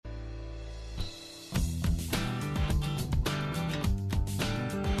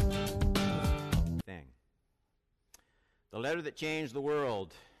letter that changed the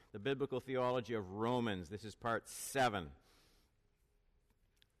world, the biblical theology of Romans. This is part 7.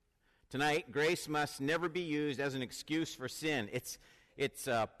 Tonight, grace must never be used as an excuse for sin.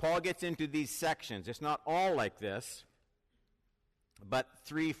 Paul gets into these sections. It's not all like this, but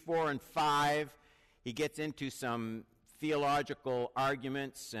 3, 4, and 5, he gets into some theological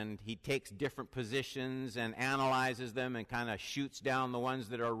arguments, and he takes different positions and analyzes them and kind of shoots down the ones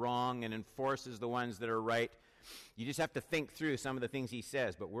that are wrong and enforces the ones that are right. You just have to think through some of the things he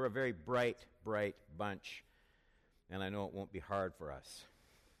says, but we're a very bright bunch, and I know it won't be hard for us.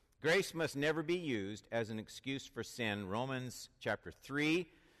 Grace must never be used as an excuse for sin. Romans chapter 3.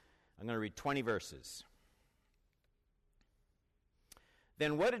 I'm going to read 20 verses.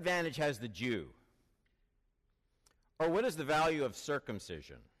 Then what advantage has the Jew? Or what is the value of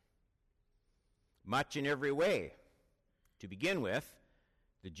circumcision? Much in every way. To begin with,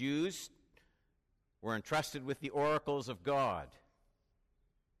 the Jews were entrusted with the oracles of God.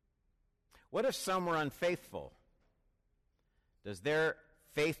 What if some were unfaithful? Does their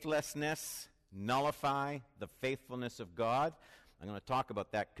faithlessness nullify the faithfulness of God? I'm going to talk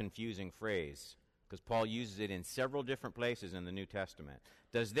about that confusing phrase because Paul uses it in several different places in the New Testament.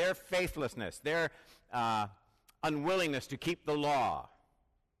 Does their faithlessness, their unwillingness to keep the law,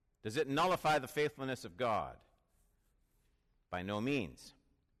 does it nullify the faithfulness of God? By no means.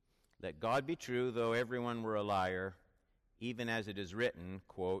 Let God be true, though everyone were a liar, even as it is written,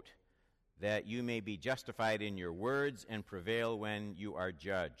 quote, that you may be justified in your words and prevail when you are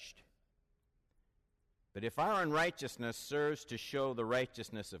judged. But if our unrighteousness serves to show the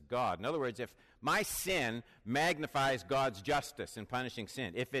righteousness of God, in other words, if my sin magnifies God's justice in punishing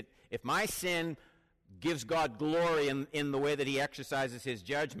sin, if my sin gives God glory in the way that he exercises his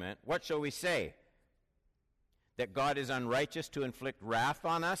judgment, what shall we say? That God is unrighteous to inflict wrath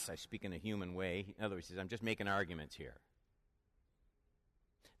on us? I speak in a human way. In other words, he says, I'm just making arguments here.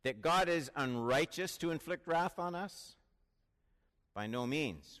 That God is unrighteous to inflict wrath on us? By no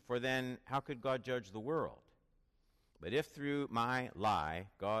means. For then, how could God judge the world? But if through my lie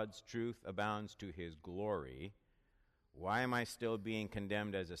God's truth abounds to his glory, why am I still being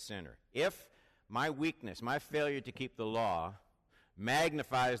condemned as a sinner? If my weakness, my failure to keep the law,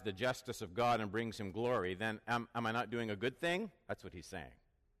 magnifies the justice of God and brings him glory, then am I not doing a good thing? That's what he's saying.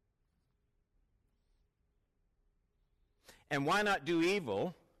 And why not do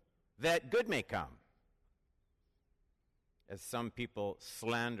evil that good may come? As some people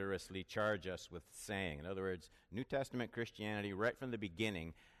slanderously charge us with saying. In other words, New Testament Christianity, right from the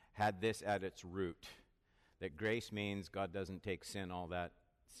beginning, had this at its root, that grace means God doesn't take sin all that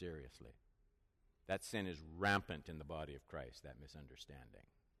seriously. That sin is rampant in the body of Christ, that misunderstanding.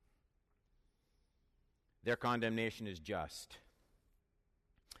 Their condemnation is just.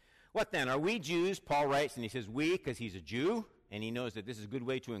 What then? Are we Jews? Paul writes, and he says we because he's a Jew, and he knows that this is a good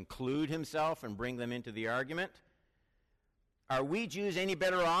way to include himself and bring them into the argument. Are we Jews any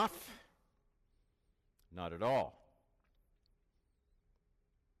better off? Not at all.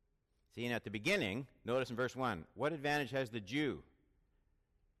 See, and at the beginning, notice in verse 1, what advantage has the Jew?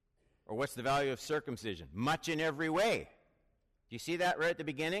 Or what's the value of circumcision? Much in every way. Do you see that right at the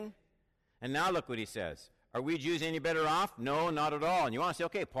beginning? And now look what he says. Are we Jews any better off? No, not at all. And you want to say,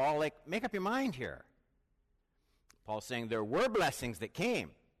 okay, Paul, make up your mind here. Paul's saying there were blessings that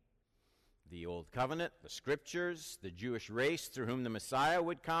came. The Old Covenant, the Scriptures, the Jewish race through whom the Messiah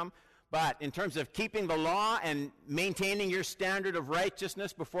would come. But in terms of keeping the law and maintaining your standard of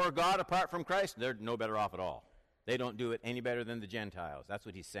righteousness before God apart from Christ, they're no better off at all. They don't do it any better than the Gentiles. That's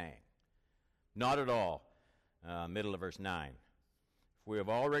what he's saying. Not at all. Middle of verse 9. For we have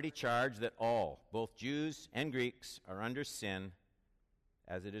already charged that all, both Jews and Greeks, are under sin,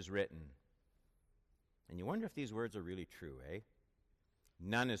 as it is written. And you wonder if these words are really true, eh?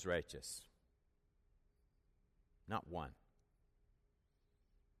 None is righteous. Not one.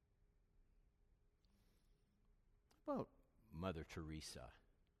 How about Mother Teresa?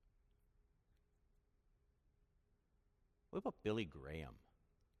 What about Billy Graham?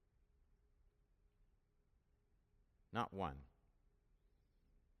 Not one.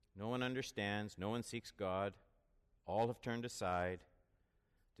 No one understands. No one seeks God. All have turned aside.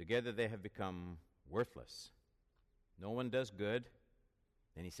 Together they have become worthless. No one does good.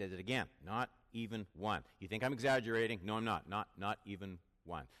 Then he says it again. Not even one. You think I'm exaggerating? No, I'm not. Not even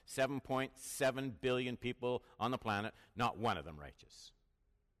one. 7.7 billion people on the planet. Not one of them righteous.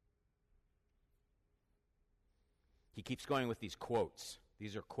 He keeps going with these quotes.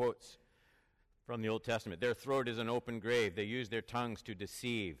 These are quotes from the Old Testament. Their throat is an open grave. They use their tongues to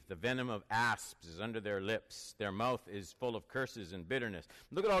deceive. The venom of asps is under their lips. Their mouth is full of curses and bitterness.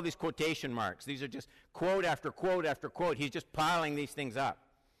 Look at all these quotation marks. These are just quote after quote after quote. He's just piling these things up.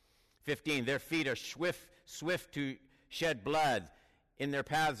 15, their feet are swift to shed blood. In their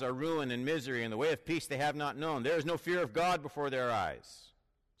paths are ruin and misery, and the way of peace they have not known. There is no fear of God before their eyes.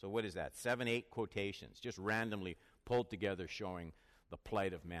 So what is that? 7, 8 quotations, just randomly pulled together showing the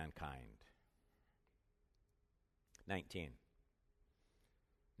plight of mankind. 19.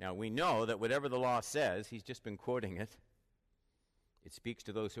 Now we know that whatever the law says, he's just been quoting it, it speaks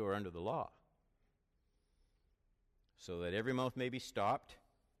to those who are under the law. So that every mouth may be stopped,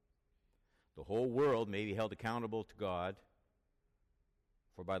 the whole world may be held accountable to God,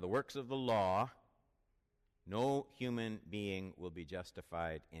 for by the works of the law, no human being will be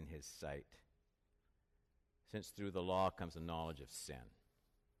justified in his sight, since through the law comes the knowledge of sin.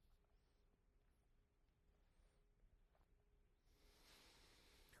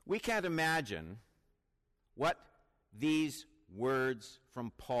 We can't imagine what these words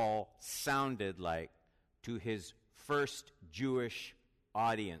from Paul sounded like to his first Jewish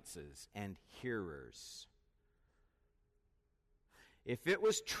audiences and hearers. If it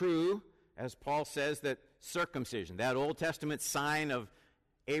was true, as Paul says, that circumcision, that Old Testament sign of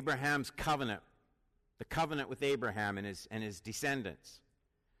Abraham's covenant, the covenant with Abraham and his descendants,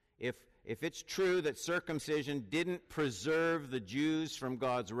 if it's true that circumcision didn't preserve the Jews from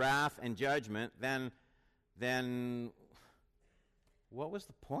God's wrath and judgment, then what was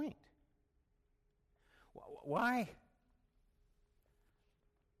the point? Why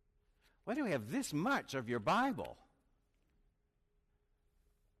do we have this much of your Bible?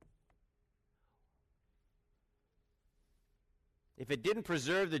 If it didn't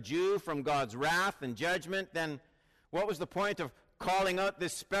preserve the Jew from God's wrath and judgment, then what was the point of calling out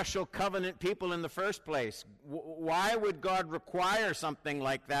this special covenant people in the first place? Why would God require something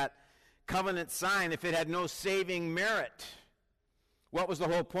like that covenant sign if it had no saving merit? What was the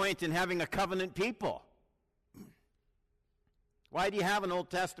whole point in having a covenant people? Why do you have an Old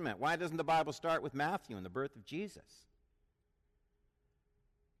Testament? Why doesn't the Bible start with Matthew and the birth of Jesus?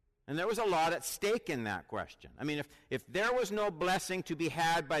 And there was a lot at stake in that question. I mean, if there was no blessing to be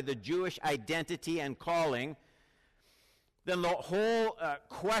had by the Jewish identity and calling, then the whole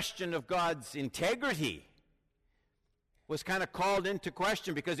question of God's integrity was kind of called into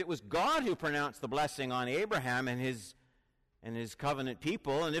question, because it was God who pronounced the blessing on Abraham and his covenant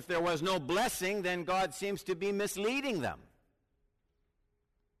people, and if there was no blessing, then God seems to be misleading them.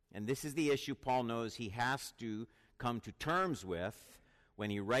 And this is the issue Paul knows he has to come to terms with when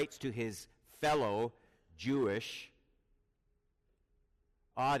he writes to his fellow Jewish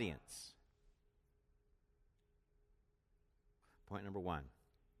audience. Point number 1.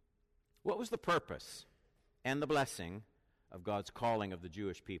 What was the purpose and the blessing of God's calling of the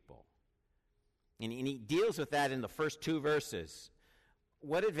Jewish people? And he deals with that in the first 2 verses.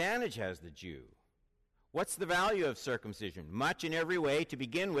 What advantage has the Jew? What's the value of circumcision? Much in every way. To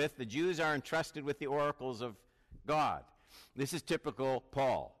begin with, the Jews are entrusted with the oracles of God. This is typical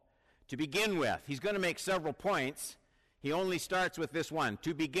Paul. To begin with, he's going to make several points. He only starts with this one,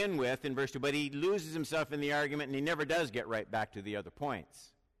 to begin with, in verse 2, but he loses himself in the argument, and he never does get right back to the other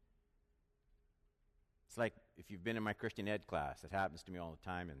points. It's like if you've been in my Christian Ed class, it happens to me all the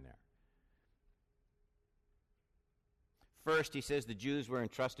time in there. First, he says the Jews were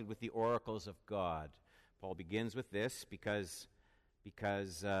entrusted with the oracles of God. Paul begins with this because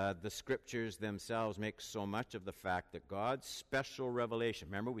the Scriptures themselves make so much of the fact that God's special revelation,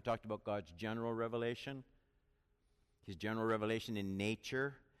 remember we talked about God's general revelation? His general revelation in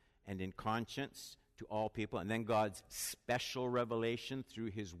nature and in conscience to all people, and then God's special revelation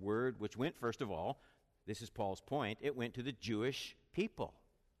through his word, which went, first of all, this is Paul's point, it went to the Jewish people.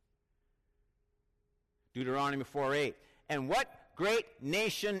 Deuteronomy 4:8. And what great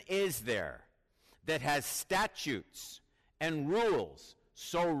nation is there that has statutes and rules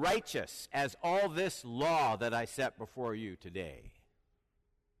so righteous as all this law that I set before you today?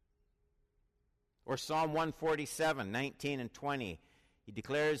 Or Psalm 147, 19 and 20. He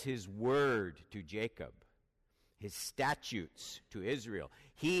declares his word to Jacob, his statutes to Israel.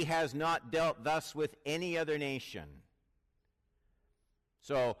 He has not dealt thus with any other nation.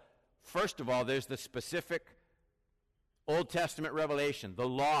 So, first of all, there's the specific Old Testament revelation, the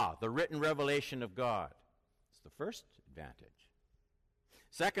law, the written revelation of God. It's the first advantage.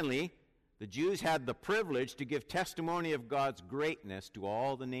 Secondly, the Jews had the privilege to give testimony of God's greatness to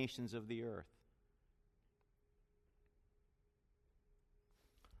all the nations of the earth.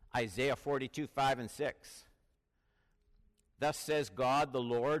 Isaiah 42, 5 and 6. Thus says God the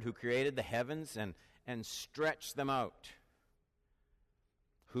Lord, who created the heavens and stretched them out,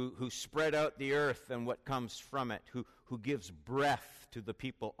 who spread out the earth and what comes from it, who gives breath to the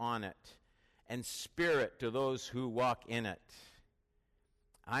people on it, and spirit to those who walk in it.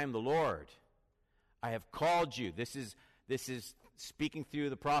 I am the Lord. I have called you. This is speaking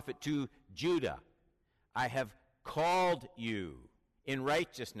through the prophet to Judah. I have called you in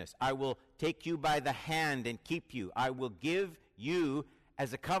righteousness. I will take you by the hand and keep you. I will give you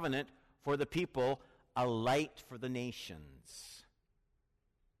as a covenant for the people, a light for the nations.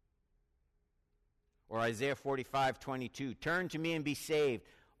 Or Isaiah 45:22, turn to me and be saved,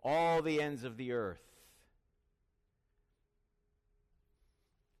 all the ends of the earth.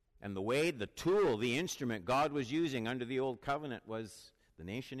 And the way, the tool, the instrument God was using under the old covenant was the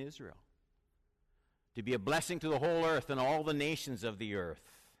nation Israel, to be a blessing to the whole earth and all the nations of the earth.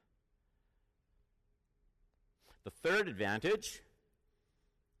 The third advantage,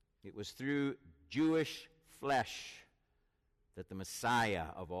 it was through Jewish flesh that the Messiah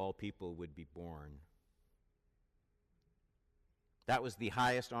of all people would be born. That was the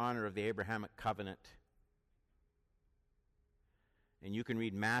highest honor of the Abrahamic covenant. And you can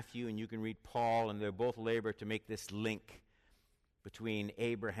read Matthew and you can read Paul, and they both labor to make this link between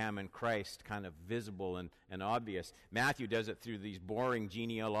Abraham and Christ kind of visible and obvious. Matthew does it through these boring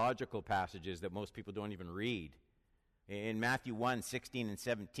genealogical passages that most people don't even read. In Matthew 1:16 and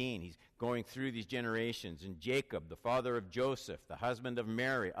 17, he's going through these generations. And Jacob, the father of Joseph, the husband of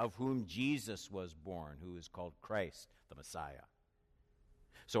Mary, of whom Jesus was born, who is called Christ, the Messiah.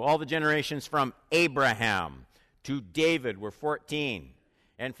 So all the generations from Abraham to David were 14.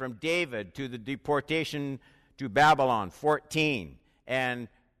 And from David to the deportation to Babylon, 14. And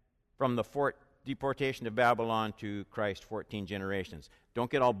from the deportation to Babylon to Christ, 14 generations. Don't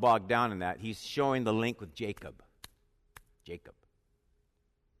get all bogged down in that. He's showing the link with Jacob.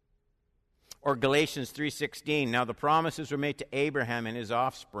 Or Galatians 3:16, now the promises were made to Abraham and his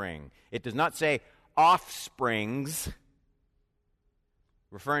offspring. It does not say offsprings,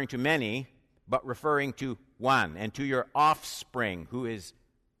 referring to many, but referring to one, and to your offspring, who is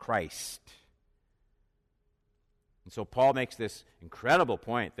Christ. And so Paul makes this incredible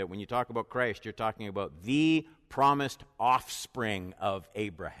point that when you talk about Christ, you're talking about the promised offspring of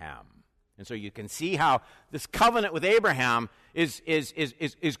Abraham. And so you can see how this covenant with Abraham is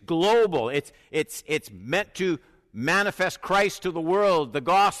global. It's meant to manifest Christ to the world, the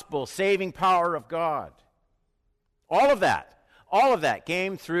gospel, saving power of God. All of that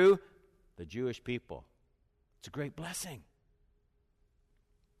came through the Jewish people. It's a great blessing.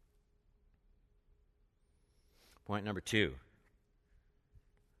 Point number 2.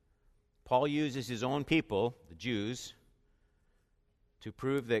 Paul uses his own people, the Jews, to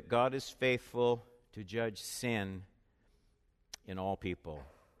prove that God is faithful to judge sin in all people.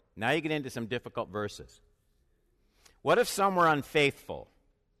 Now you get into some difficult verses. What if some were unfaithful?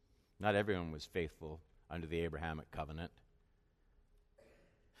 Not everyone was faithful under the Abrahamic covenant.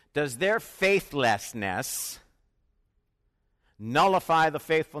 Does their faithlessness nullify the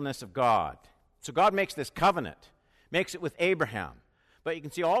faithfulness of God? So God makes this covenant, makes it with Abraham. But you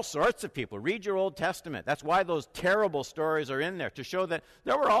can see all sorts of people. Read your Old Testament. That's why those terrible stories are in there, to show that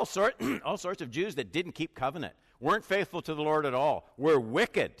there were all sorts of Jews that didn't keep covenant, weren't faithful to the Lord at all, were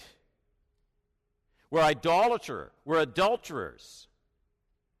wicked, were idolaters, were adulterers.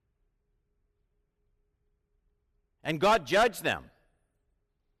 And God judged them.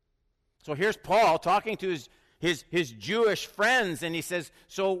 So here's Paul talking to his Jewish friends, and he says,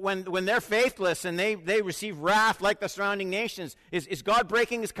 so when they're faithless and they receive wrath like the surrounding nations, is God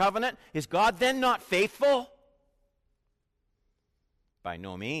breaking his covenant? Is God then not faithful? By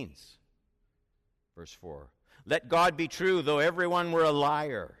no means. Verse 4, let God be true, though everyone were a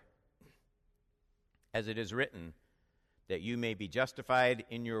liar, as it is written, that you may be justified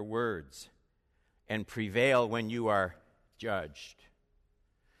in your words and prevail when you are judged.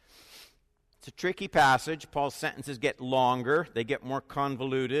 It's a tricky passage. Paul's sentences get longer. They get more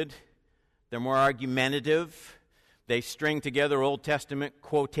convoluted. They're more argumentative. They string together Old Testament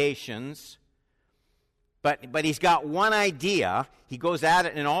quotations. But he's got one idea. He goes at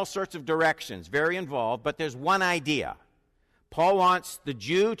it in all sorts of directions, very involved, but there's one idea. Paul wants the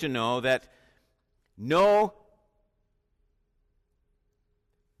Jew to know that no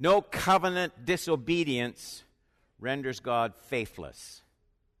covenant disobedience renders God faithless.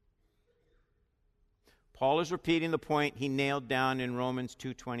 Paul is repeating the point he nailed down in Romans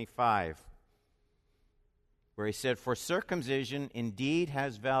 2:25, where he said, for circumcision indeed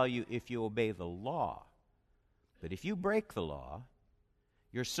has value if you obey the law. But if you break the law,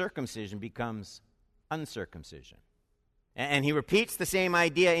 your circumcision becomes uncircumcision. And he repeats the same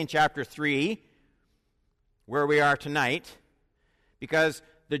idea in chapter 3, where we are tonight, because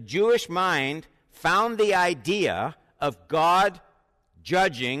the Jewish mind found the idea of God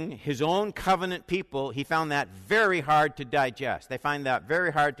judging his own covenant people. He found that very hard to digest. They find that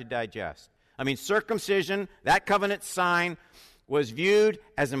very hard to digest. I mean, circumcision, that covenant sign, was viewed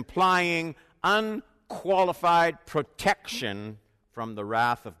as implying unqualified protection from the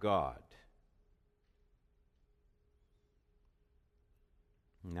wrath of God.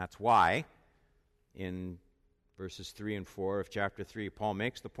 And that's why in verses 3 and 4 of chapter 3, Paul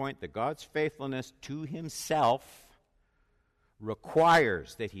makes the point that God's faithfulness to himself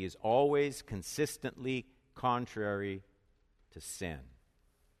requires that he is always consistently contrary to sin.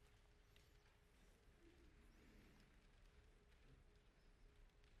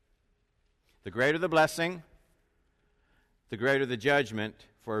 The greater the blessing, the greater the judgment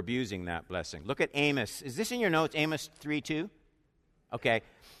for abusing that blessing. Look at Amos. Is this in your notes, Amos 3:2? Okay.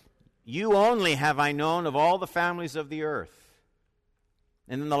 You only have I known of all the families of the earth.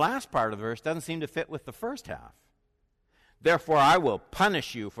 And then the last part of the verse doesn't seem to fit with the first half. Therefore I will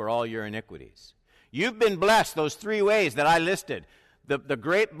punish you for all your iniquities. You've been blessed those three ways that I listed. The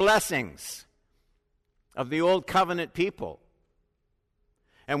great blessings of the old covenant people.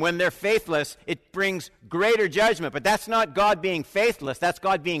 And when they're faithless, it brings greater judgment. But that's not God being faithless. That's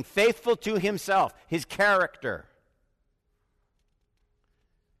God being faithful to himself, his character.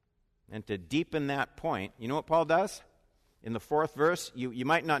 And to deepen that point, you know what Paul does? In the 4th verse, you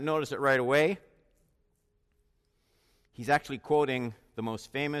might not notice it right away. He's actually quoting the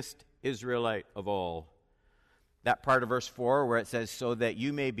most famous Israelite of all. That part of verse 4 where it says, so that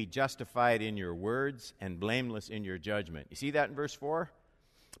you may be justified in your words and blameless in your judgment. You see that in verse 4?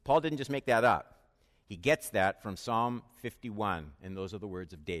 Paul didn't just make that up. He gets that from Psalm 51, and those are the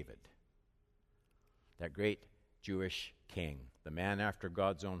words of David, that great Jewish king, the man after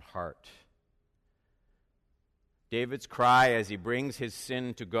God's own heart. David's cry as he brings his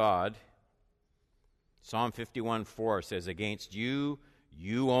sin to God, Psalm 51:4 says, against you,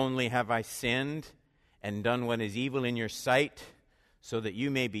 you only have I sinned and done what is evil in your sight, so that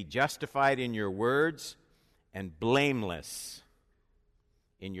you may be justified in your words and blameless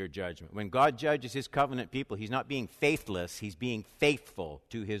in your judgment. When God judges his covenant people, he's not being faithless, he's being faithful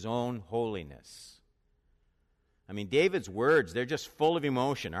to his own holiness. I mean, David's words, they're just full of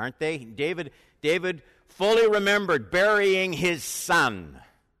emotion, aren't they? David fully remembered burying his son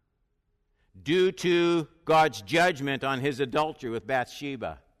due to God's judgment on his adultery with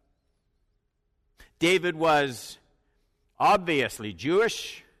Bathsheba. David was obviously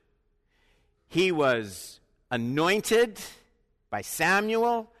Jewish. He was anointed by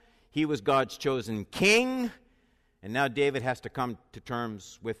Samuel. He was God's chosen king. And now David has to come to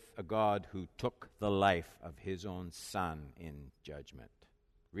terms with a God who took the life of his own son in judgment.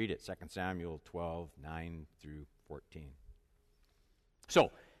 Read it, 2 Samuel 12, 9 through 14.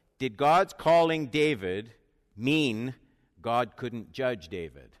 So, did God's calling David mean God couldn't judge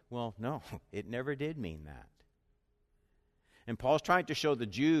David? Well, no, it never did mean that. And Paul's trying to show the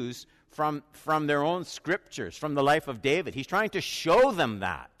Jews from their own scriptures, from the life of David. He's trying to show them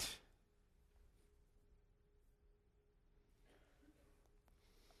that.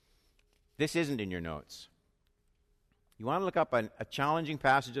 This isn't in your notes. You want to look up a challenging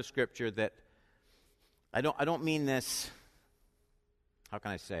passage of Scripture that I don't mean this. How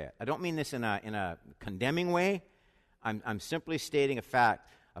can I say it? I don't mean this in a condemning way. I'm simply stating a fact.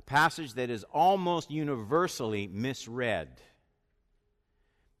 A passage that is almost universally misread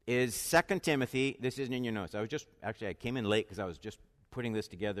is 2 Timothy. This isn't in your notes. I came in late because I was just putting this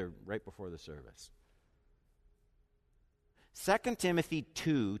together right before the service. 2 Timothy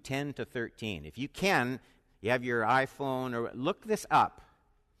 2, 10 to 13. If you can, you have your iPhone, or look this up,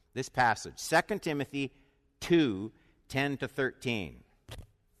 this passage. 2 Timothy 2, 10 to 13.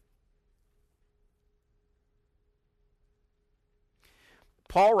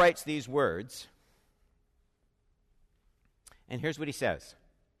 Paul writes these words, and here's what he says.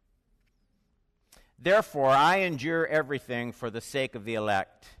 Therefore, I endure everything for the sake of the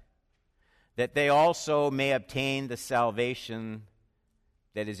elect, that they also may obtain the salvation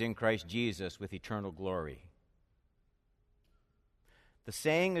that is in Christ Jesus with eternal glory. The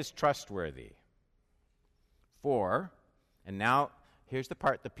saying is trustworthy. For, and now here's the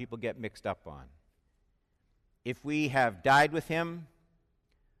part that people get mixed up on. If we have died with him,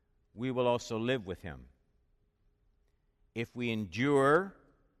 we will also live with him. If we endure,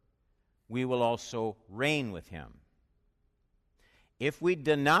 we will also reign with him. If we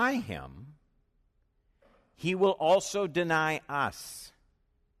deny him, he will also deny us.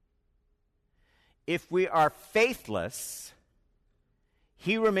 if we are faithless,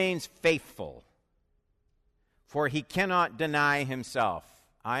 he remains faithful, for he cannot deny himself.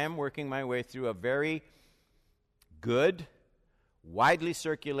 I am working my way through a very good, widely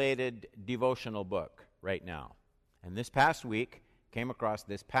circulated devotional book right now. And this past week, came across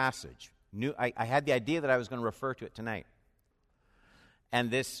this passage. I had the idea that I was going to refer to it tonight.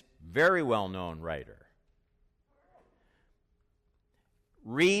 And this very well-known writer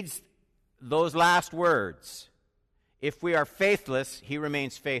reads those last words. If we are faithless, he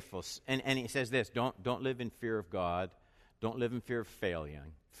remains faithful. And he says this, don't live in fear of God. Don't live in fear of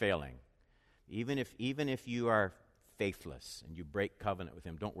failing. Even if you are faithless and you break covenant with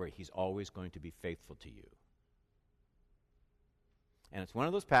him, don't worry. He's always going to be faithful to you. And it's one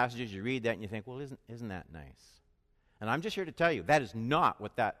of those passages you read that and you think, well, isn't that nice? And I'm just here to tell you, that is not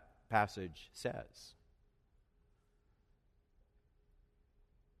what that passage says.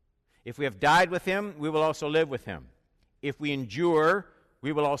 If we have died with him, we will also live with him. If we endure,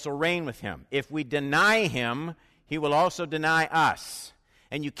 we will also reign with him. If we deny him, he will also deny us.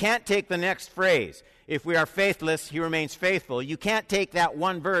 And you can't take the next phrase, if we are faithless, he remains faithful. You can't take that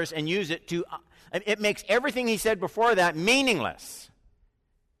one verse and use it to... It makes everything he said before that meaningless.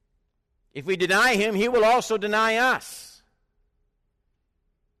 If we deny him, he will also deny us.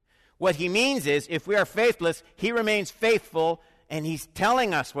 What he means is, if we are faithless, he remains faithful, and he's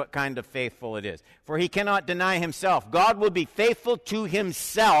telling us what kind of faithful it is. For he cannot deny himself. God will be faithful to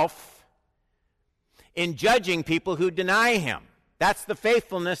himself in judging people who deny him. That's the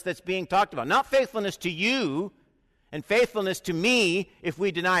faithfulness that's being talked about. Not faithfulness to you and faithfulness to me if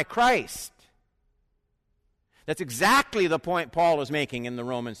we deny Christ. That's exactly the point Paul is making in the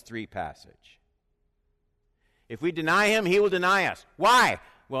Romans 3 passage. If we deny him, he will deny us. Why?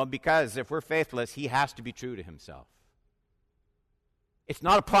 Well, because if we're faithless, he has to be true to himself. It's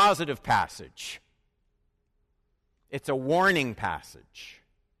not a positive passage. It's a warning passage.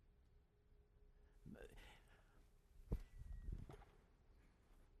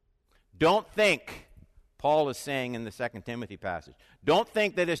 Don't think, Paul is saying in the 2 Timothy passage, don't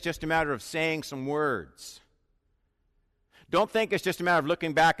think that it's just a matter of saying some words. Don't think it's just a matter of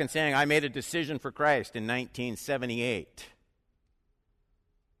looking back and saying, I made a decision for Christ in 1978.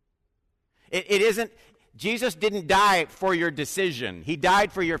 It isn't, Jesus didn't die for your decision. He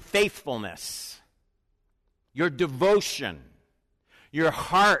died for your faithfulness, your devotion, your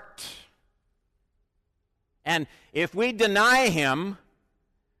heart. And if we deny him,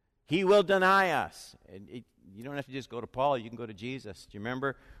 he will deny us. You don't have to just go to Paul, you can go to Jesus. Do you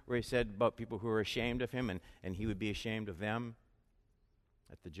remember where he said about people who are ashamed of him and he would be ashamed of them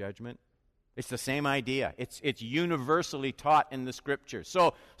at the judgment? It's the same idea. It's universally taught in the Scriptures.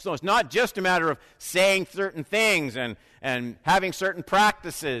 So it's not just a matter of saying certain things and having certain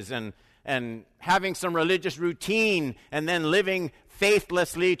practices and having some religious routine and then living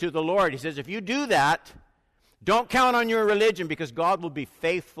faithlessly to the Lord. He says, if you do that, don't count on your religion because God will be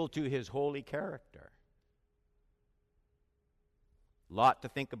faithful to his holy character. Lot to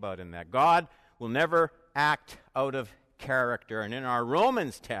think about in that. God will never act out of character. And in our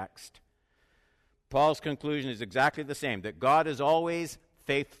Romans text, Paul's conclusion is exactly the same, that God is always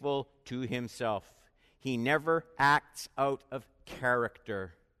faithful to himself. He never acts out of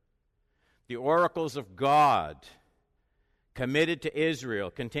character. The oracles of God committed to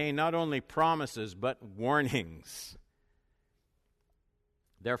Israel contain not only promises but warnings.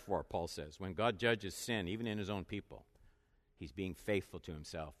 Therefore, Paul says, when God judges sin, even in his own people, he's being faithful to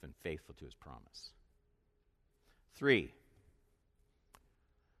himself and faithful to his promise. 3,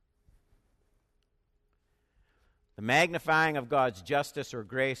 the magnifying of God's justice or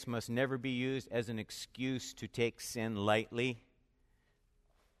grace must never be used as an excuse to take sin lightly.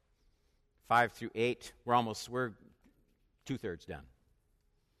 5 through 8, we're 2/3 done.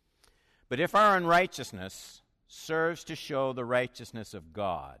 But if our unrighteousness serves to show the righteousness of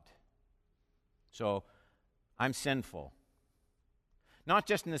God, so I'm sinful, not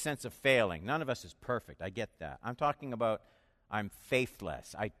just in the sense of failing. None of us is perfect. I get that. I'm talking about I'm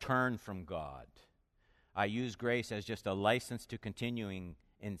faithless. I turn from God. I use grace as just a license to continue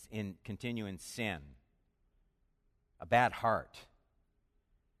in sin. A bad heart.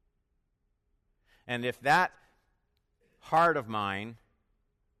 And if that heart of mine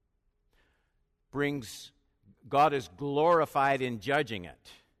brings, God is glorified in judging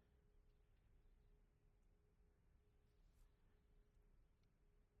it.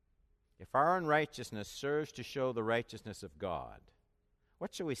 If our unrighteousness serves to show the righteousness of God,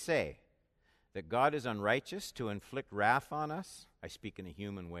 what shall we say? That God is unrighteous to inflict wrath on us? I speak in a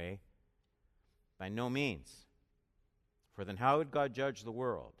human way. By no means. For then how would God judge the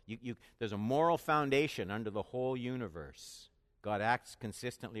world? There's a moral foundation under the whole universe. God acts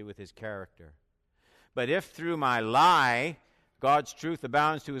consistently with his character. But if through my lie God's truth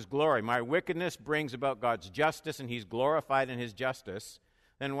abounds to his glory, my wickedness brings about God's justice and he's glorified in his justice,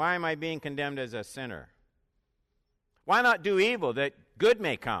 then why am I being condemned as a sinner? Why not do evil that good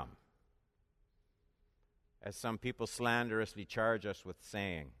may come? As some people slanderously charge us with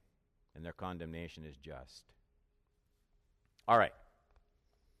saying, and their condemnation is just. All right.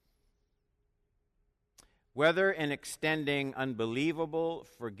 Whether in extending unbelievable,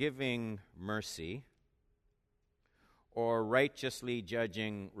 forgiving mercy or righteously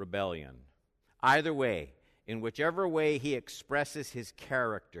judging rebellion, either way, in whichever way he expresses his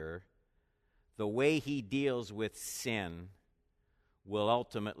character, the way he deals with sin will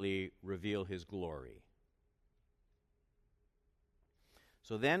ultimately reveal his glory.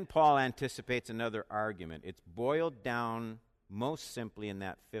 So then Paul anticipates another argument. It's boiled down most simply in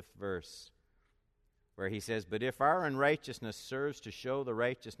that 5th verse, where he says, "But if our unrighteousness serves to show the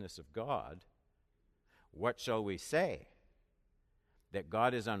righteousness of God, what shall we say? That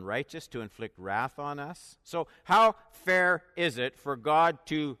God is unrighteous to inflict wrath on us? So how fair is it for God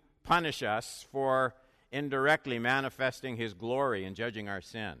to punish us for indirectly manifesting his glory and judging our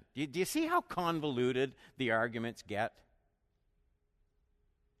sin?" Do you see how convoluted the arguments get?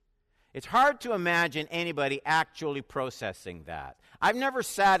 It's hard to imagine anybody actually processing that. I've never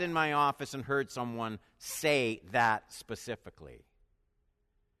sat in my office and heard someone say that specifically.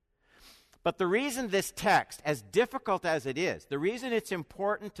 But the reason this text, as difficult as it is, the reason it's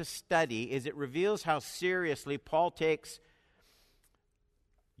important to study is it reveals how seriously Paul takes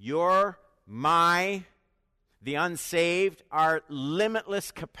the unsaved, our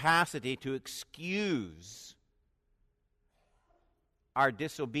limitless capacity to excuse our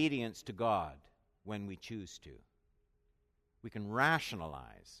disobedience to God when we choose to. We can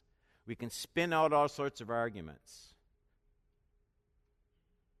rationalize. We can spin out all sorts of arguments.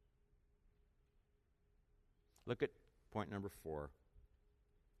 Look at point number 4.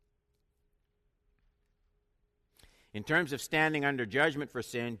 In terms of standing under judgment for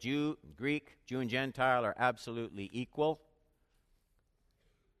sin, Jew, Greek, Jew and Gentile are absolutely equal.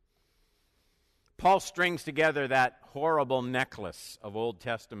 Paul strings together that horrible necklace of Old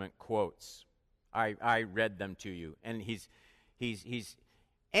Testament quotes. I read them to you, and he's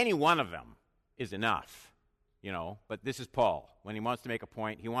any one of them is enough, But this is Paul. When he wants to make a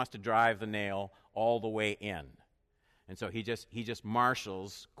point, he wants to drive the nail all the way in, and so he just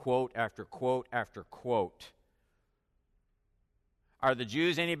marshals quote after quote after quote. Are the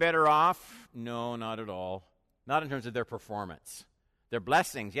Jews any better off? No, not at all. Not in terms of their performance. Their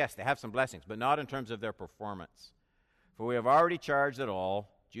blessings, yes, they have some blessings, but not in terms of their performance. For we have already charged that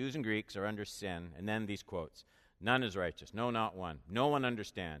all, Jews and Greeks, are under sin. And then these quotes. None is righteous, no, not one. No one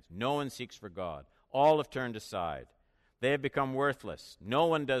understands. No one seeks for God. All have turned aside. They have become worthless. No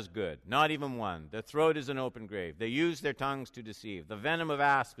one does good, not even one. Their throat is an open grave. They use their tongues to deceive. The venom of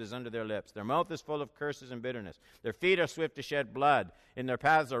asp is under their lips. Their mouth is full of curses and bitterness. Their feet are swift to shed blood. In their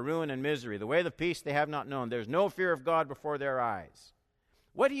paths are ruin and misery. The way of peace they have not known. There is no fear of God before their eyes.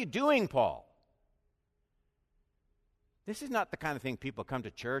 What are you doing, Paul? This is not the kind of thing people come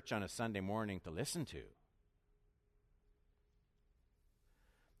to church on a Sunday morning to listen to.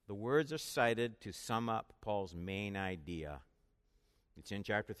 The words are cited to sum up Paul's main idea. It's in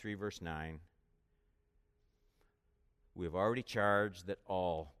chapter 3, verse 9. We have already charged that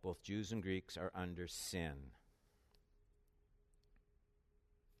all, both Jews and Greeks, are under sin.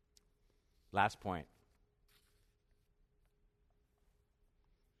 Last point.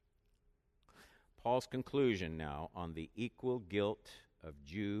 Paul's conclusion now on the equal guilt of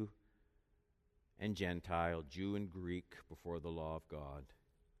Jew and Gentile, Jew and Greek before the law of God.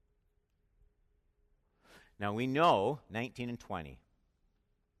 Now we know, 19 and 20,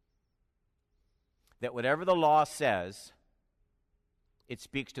 that whatever the law says, it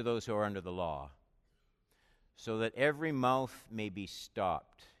speaks to those who are under the law, so that every mouth may be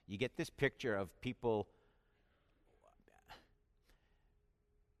stopped. You get this picture of people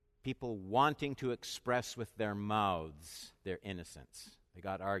wanting to express with their mouths their innocence. They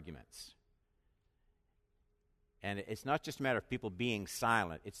got arguments. And it's not just a matter of people being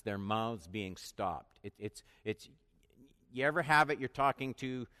silent, it's their mouths being stopped. It's you ever have it, you're talking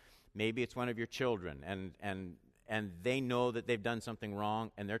to, maybe it's one of your children, and they know that they've done something wrong,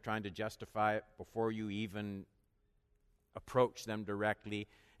 and they're trying to justify it before you even approach them directly,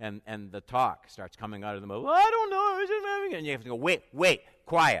 and the talk starts coming out of them. Well, I don't know. And you have to go, wait,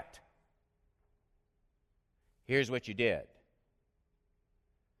 quiet. Here's what you did.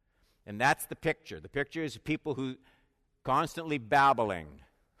 And that's the picture. The picture is people who constantly babbling,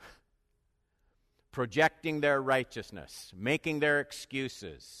 projecting their righteousness, making their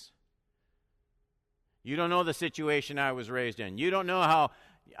excuses. You don't know the situation I was raised in. You don't know how,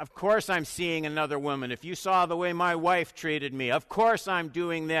 of course I'm seeing another woman. If you saw the way my wife treated me, of course I'm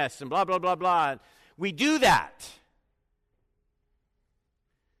doing this, and blah, blah, blah, blah. We do that.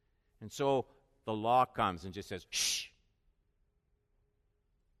 And so the law comes and just says, shh.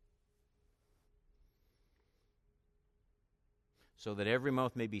 So that every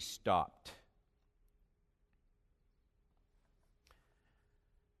mouth may be stopped.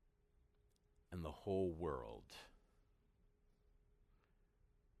 And the whole world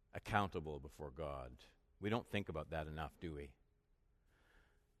accountable before God. We don't think about that enough, do we?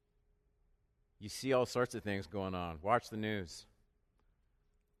 You see all sorts of things going on. Watch the news.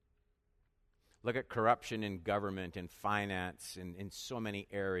 Look at corruption in government, in finance, in so many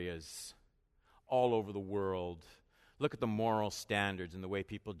areas all over the world. Look at the moral standards and the way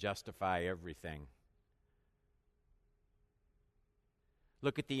people justify everything.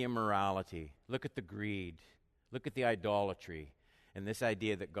 Look at the immorality. Look at the greed. Look at the idolatry. And this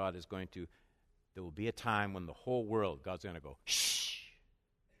idea that God is going to, there will be a time when the whole world, God's going to go, shh.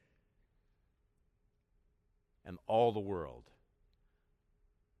 And all the world,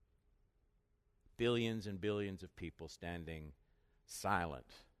 billions and billions of people standing silent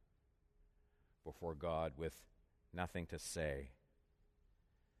before God with nothing to say.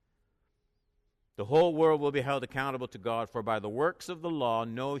 The whole world will be held accountable to God, for by the works of the law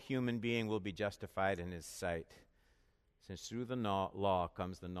no human being will be justified in his sight, since through the law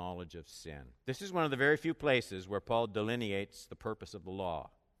comes the knowledge of sin. This is one of the very few places where Paul delineates the purpose of the law.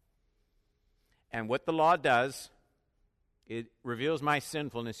 And what the law does, it reveals my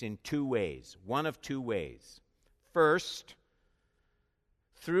sinfulness in two ways, one of two ways. First,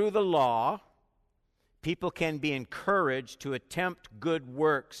 through the law, people can be encouraged to attempt good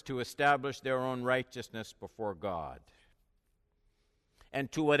works to establish their own righteousness before God.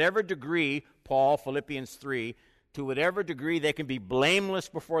 And to whatever degree, Paul, Philippians 3, to whatever degree they can be blameless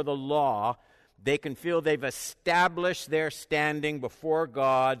before the law, they can feel they've established their standing before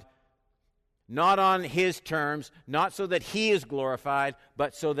God, not on his terms, not so that he is glorified,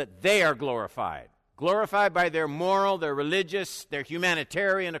 but so that they are glorified. Glorified by their moral, their religious, their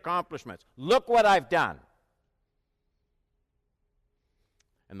humanitarian accomplishments. Look what I've done.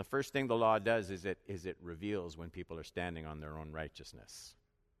 And the first thing the law does is it reveals when people are standing on their own righteousness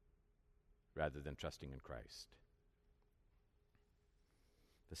rather than trusting in Christ.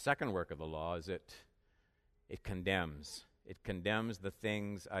 The second work of the law is it condemns. It condemns the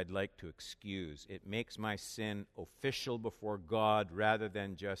things I'd like to excuse. It makes my sin official before God rather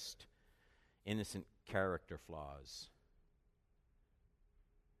than just innocent character flaws.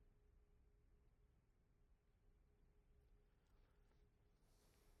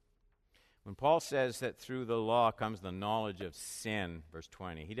 When Paul says that through the law comes the knowledge of sin, verse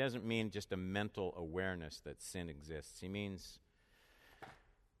 20, he doesn't mean just a mental awareness that sin exists. He means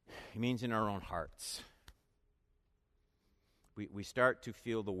in our own hearts. We start to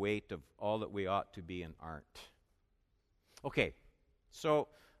feel the weight of all that we ought to be and aren't. Okay, so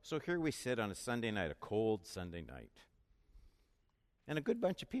here we sit on a Sunday night, a cold Sunday night, and a good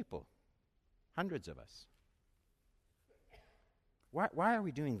bunch of people, hundreds of us. Why are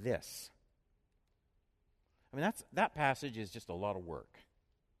we doing this? I mean, that passage is just a lot of work.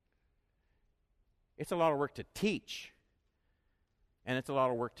 It's a lot of work to teach, and it's a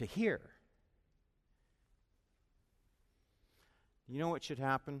lot of work to hear. You know what should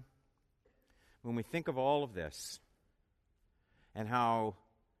happen? When we think of all of this, and how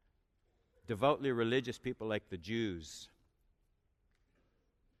devoutly religious people like the Jews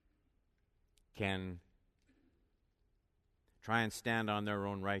can try and stand on their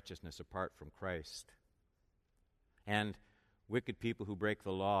own righteousness apart from Christ, and wicked people who break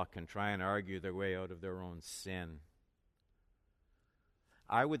the law can try and argue their way out of their own sin,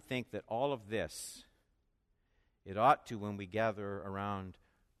 I would think that all of this, it ought to, when we gather around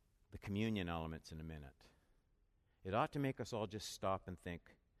the communion elements in a minute, it ought to make us all just stop and think,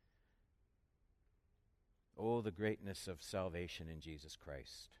 oh, the greatness of salvation in Jesus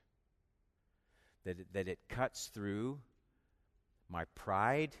Christ. That it cuts through my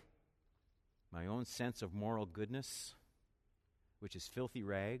pride, my own sense of moral goodness, which is filthy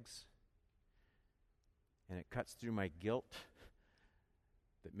rags, and it cuts through my guilt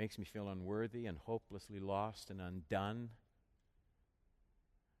that makes me feel unworthy and hopelessly lost and undone.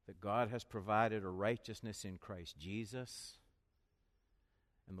 That God has provided a righteousness in Christ Jesus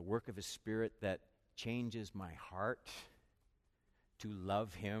and the work of His Spirit that changes my heart to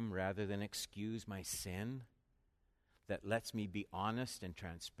love Him rather than excuse my sin. that lets me be honest and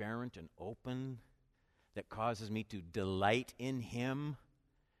transparent and open, that causes me to delight in Him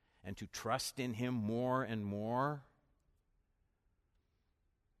and to trust in Him more and more.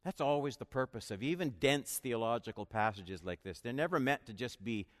 That's always the purpose of even dense theological passages like this. They're never meant to just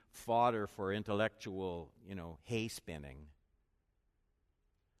be fodder for intellectual, hay spinning,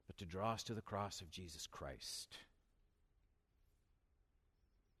 but to draw us to the cross of Jesus Christ.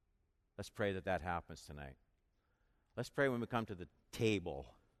 Let's pray that happens tonight. Let's pray when we come to the table.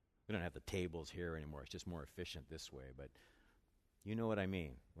 We don't have the tables here anymore. It's just more efficient this way, but you know what I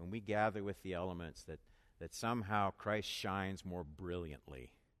mean. When we gather with the elements, that somehow Christ shines more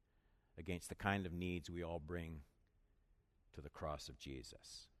brilliantly against the kind of needs we all bring to the cross of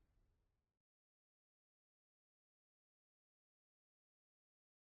Jesus.